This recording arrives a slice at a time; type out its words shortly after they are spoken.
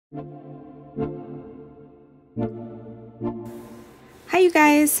Hi you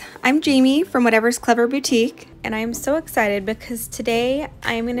guys, I'm Jamie from Whatever's Clever Boutique, and I'm so excited because today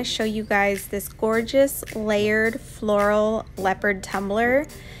I'm going to show you guys this gorgeous layered floral leopard tumbler.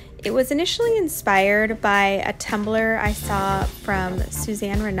 It was initially inspired by a tumbler I saw from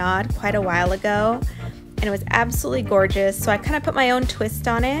Suzanne Renaud quite a while ago, and it was absolutely gorgeous, so I kind of put my own twist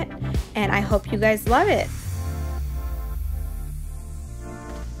on it, and I hope you guys love it.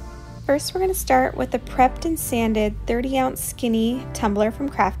 First, we're going to start with the prepped and sanded 30-ounce skinny tumbler from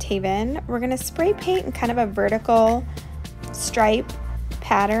Craft Haven. We're going to spray paint in kind of a vertical stripe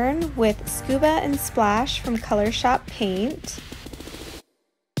pattern with Scuba and Splash from Color Shop Paint.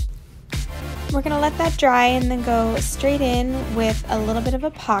 We're going to let that dry and then go straight in with a little bit of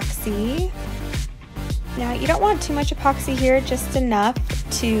epoxy. Now, you don't want too much epoxy here, just enough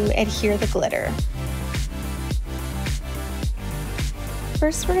to adhere the glitter.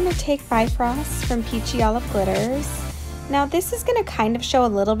 First, we're going to take Bifrost from Peachy Olive Glitters. Now, this is going to kind of show a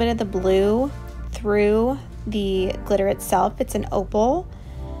little bit of the blue through the glitter itself. It's an opal.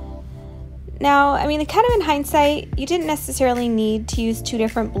 Now, I mean, kind of in hindsight, you didn't necessarily need to use two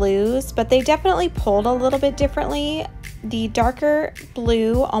different blues, but they definitely pulled a little bit differently. The darker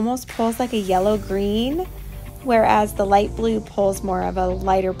blue almost pulls like a yellow-green, whereas the light blue pulls more of a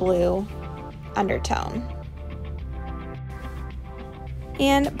lighter blue undertone.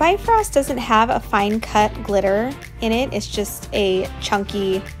 And Bifrost doesn't have a fine cut glitter in it, it's just a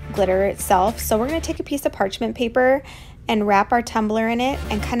chunky glitter itself. So we're going to take a piece of parchment paper and wrap our tumbler in it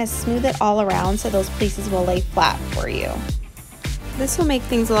and kind of smooth it all around so those pieces will lay flat for you. This will make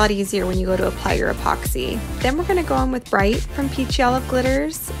things a lot easier when you go to apply your epoxy. Then we're going to go on with Bright from Peachy Olive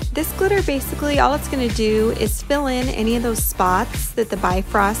Glitters. This glitter basically all it's going to do is fill in any of those spots that the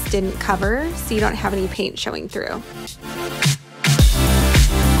Bifrost didn't cover so you don't have any paint showing through.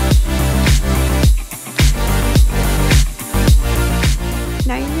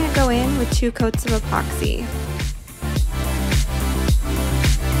 Now you're going to go in with 2 coats of epoxy.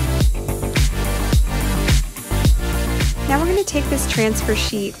 Now we're going to take this transfer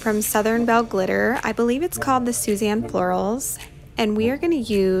sheet from Southern Belle Glitter. I believe it's called the Suzanne Florals, and we are going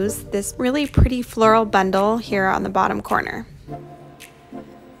to use this really pretty floral bundle here on the bottom corner.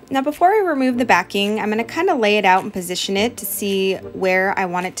 Now before I remove the backing, I'm going to kind of lay it out and position it to see where I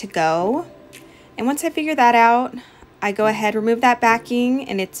want it to go. And once I figure that out, I go ahead, remove that backing,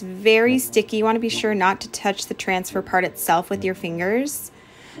 and it's very sticky. You want to be sure not to touch the transfer part itself with your fingers.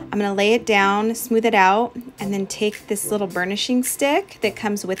 I'm going to lay it down, smooth it out, and then take this little burnishing stick that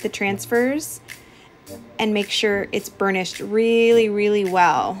comes with the transfers and make sure it's burnished really, really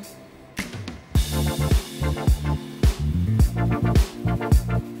well.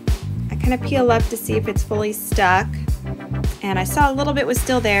 I kind of peel up to see if it's fully stuck, and I saw a little bit was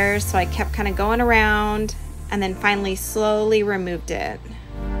still there, so I kept kind of going around and then finally slowly removed it.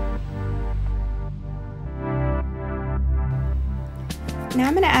 Now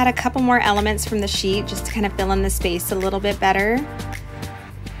I'm going to add a couple more elements from the sheet just to kind of fill in the space a little bit better.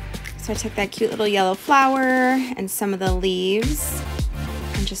 So I took that cute little yellow flower and some of the leaves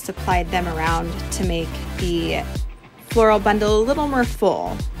and just applied them around to make the floral bundle a little more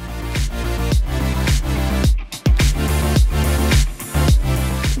full.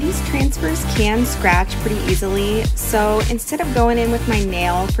 These transfers can scratch pretty easily, so instead of going in with my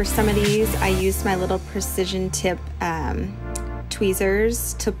nail for some of these, I used my little precision tip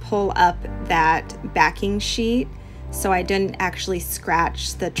tweezers to pull up that backing sheet so I didn't actually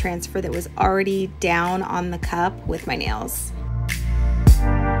scratch the transfer that was already down on the cup with my nails.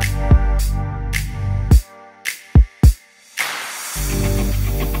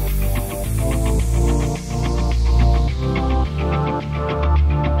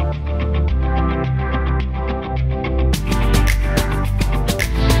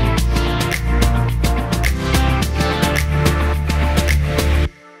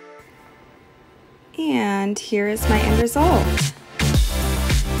 And here is my end result.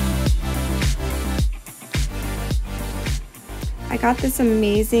 I got this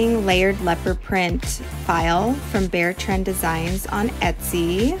amazing layered leopard print file from Bear Trend Designs on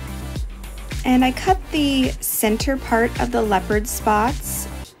Etsy. And I cut the center part of the leopard spots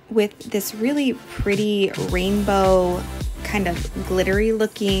with this really pretty rainbow kind of glittery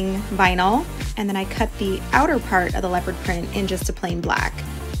looking vinyl. And then I cut the outer part of the leopard print in just a plain black.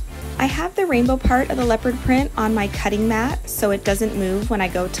 I have the rainbow part of the leopard print on my cutting mat so it doesn't move when I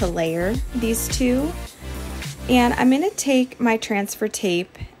go to layer these two. And I'm going to take my transfer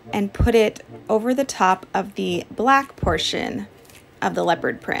tape and put it over the top of the black portion of the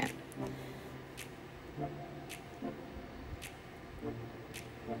leopard print.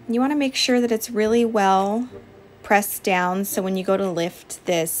 You want to make sure that it's really well pressed down, so when you go to lift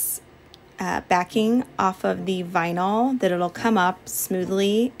this backing off of the vinyl, that it'll come up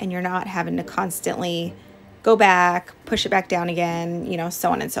smoothly and you're not having to constantly go back, push it back down again, you know,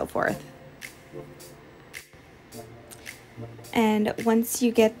 so on and so forth. And once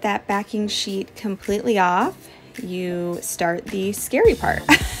you get that backing sheet completely off, you start the scary part.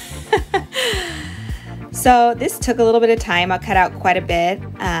 So this took a little bit of time. I cut out quite a bit,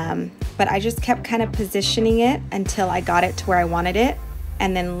 but I just kept kind of positioning it until I got it to where I wanted it,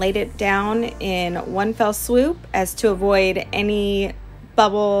 and then laid it down in one fell swoop as to avoid any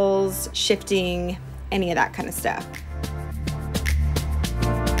bubbles, shifting, any of that kind of stuff.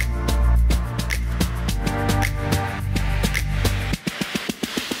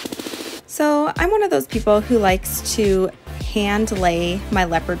 So I'm one of those people who likes to hand lay my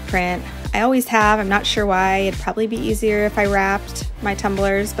leopard print. I always have. I'm not sure why. It'd probably be easier if I wrapped my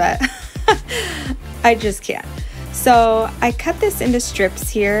tumblers, but I just can't. So I cut this into strips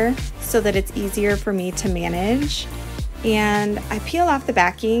here so that it's easier for me to manage. And I peel off the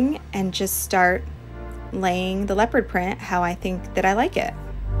backing and just start laying the leopard print how I think that I like it.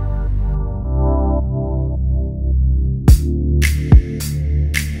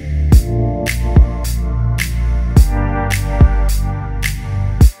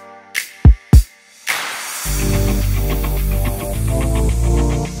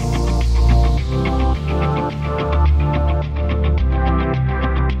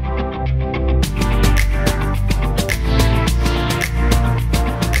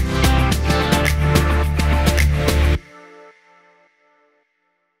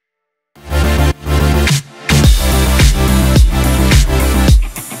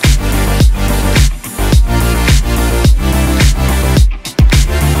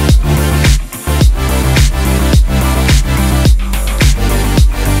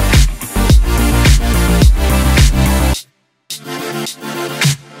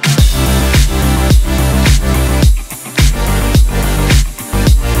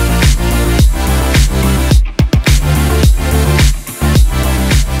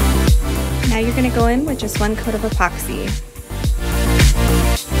 You're going to go in with just one coat of epoxy.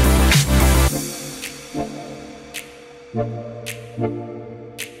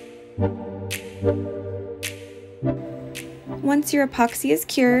 Once your epoxy is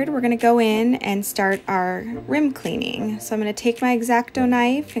cured, we're going to go in and start our rim cleaning. So I'm going to take my X-Acto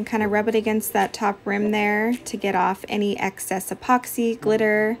knife and kind of rub it against that top rim there to get off any excess epoxy,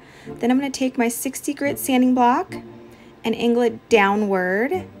 glitter. Then I'm going to take my 60 grit sanding block and angle it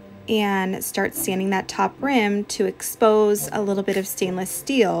downward and start sanding that top rim to expose a little bit of stainless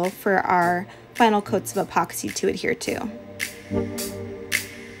steel for our final coats of epoxy to adhere to.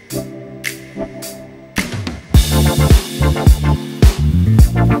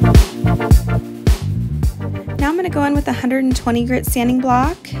 Now I'm going to go in with a 120 grit sanding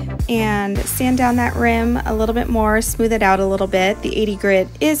block and sand down that rim a little bit more, smooth it out a little bit. The 80 grit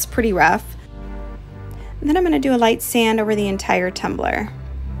is pretty rough. And then I'm going to do a light sand over the entire tumbler.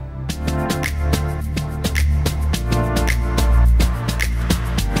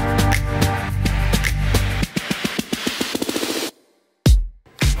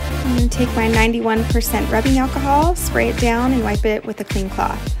 I'm going to take my 91% rubbing alcohol, spray it down, and wipe it with a clean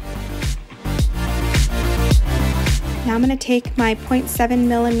cloth. Now I'm going to take my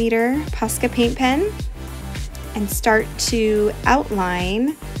 0.7mm Posca paint pen and start to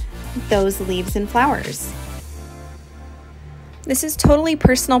outline those leaves and flowers. This is totally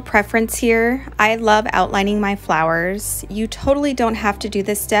personal preference here. I love outlining my flowers. You totally don't have to do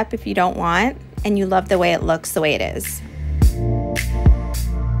this step if you don't want, and you love the way it looks the way it is.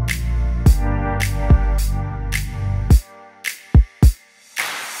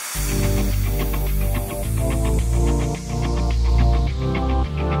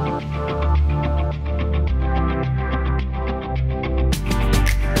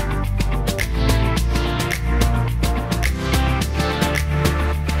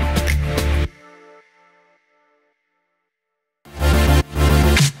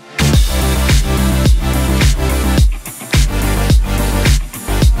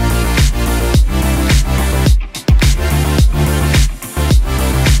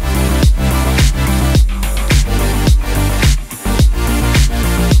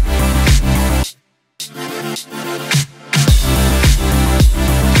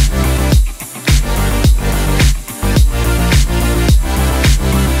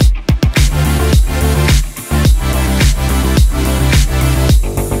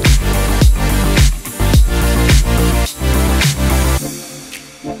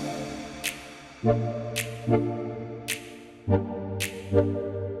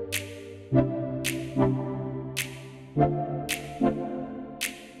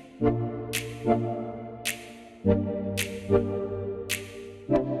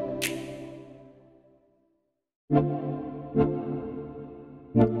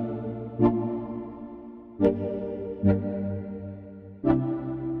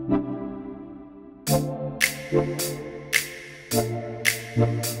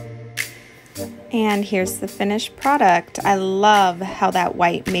 here's the finished product. I love how that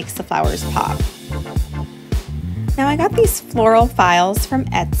white makes the flowers pop. Now I got these floral files from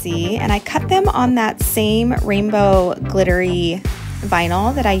Etsy and I cut them on that same rainbow glittery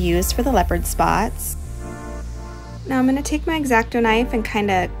vinyl that I used for the leopard spots. Now I'm going to take my X-Acto knife and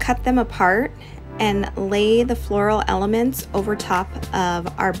kind of cut them apart and lay the floral elements over top of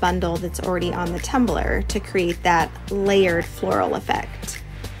our bundle that's already on the tumbler to create that layered floral effect.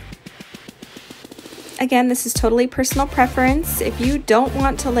 Again, this is totally personal preference. If you don't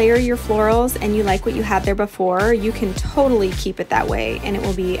want to layer your florals and you like what you had there before, you can totally keep it that way and it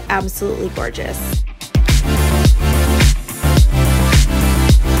will be absolutely gorgeous.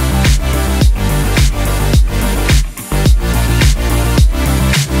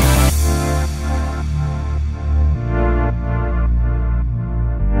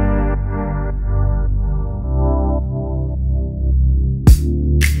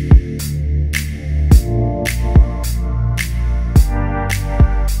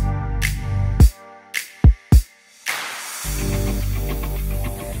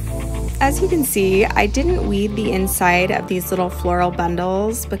 As you can see, I didn't weed the inside of these little floral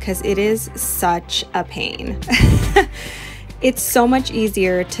bundles because it is such a pain. It's so much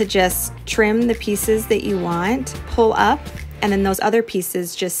easier to just trim the pieces that you want, pull up, and then those other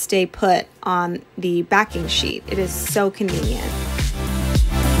pieces just stay put on the backing sheet. It is so convenient.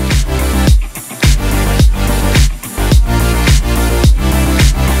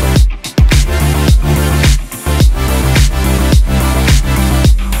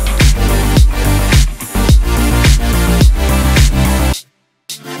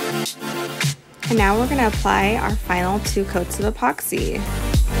 And now we're going to apply our final 2 coats of epoxy.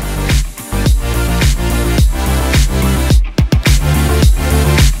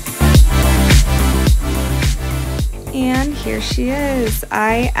 And here she is.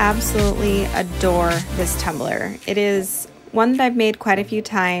 I absolutely adore this tumbler. It is one that I've made quite a few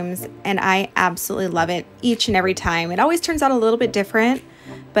times and I absolutely love it each and every time. It always turns out a little bit different,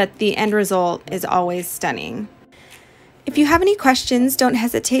 but the end result is always stunning. If you have any questions, don't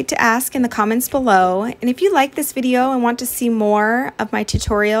hesitate to ask in the comments below. And if you like this video and want to see more of my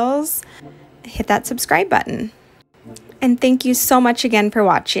tutorials, hit that subscribe button. And thank you so much again for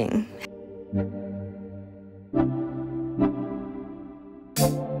watching.